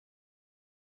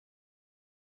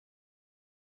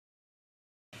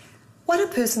What are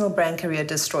personal brand career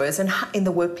destroyers in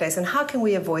the workplace, and how can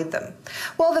we avoid them?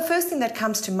 Well, the first thing that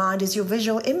comes to mind is your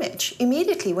visual image.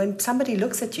 Immediately when somebody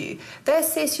looks at you, they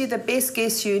assess you, the best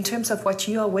guess you in terms of what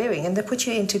you are wearing, and they put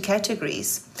you into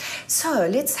categories. So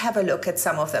let's have a look at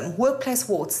some of them. Workplace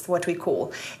warts, what we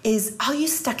call, is, are you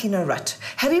stuck in a rut?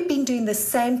 Have you been doing the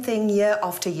same thing year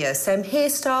after year? Same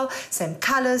hairstyle, same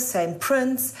colors, same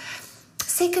prints?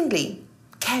 Secondly,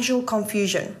 casual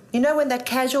confusion. You know, when that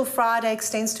casual Friday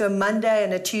extends to a Monday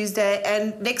and a Tuesday,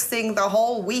 and next thing, the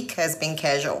whole week has been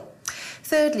casual.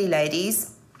 Thirdly,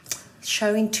 ladies,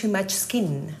 showing too much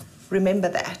skin. Remember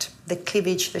that, the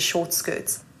cleavage, the short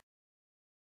skirts.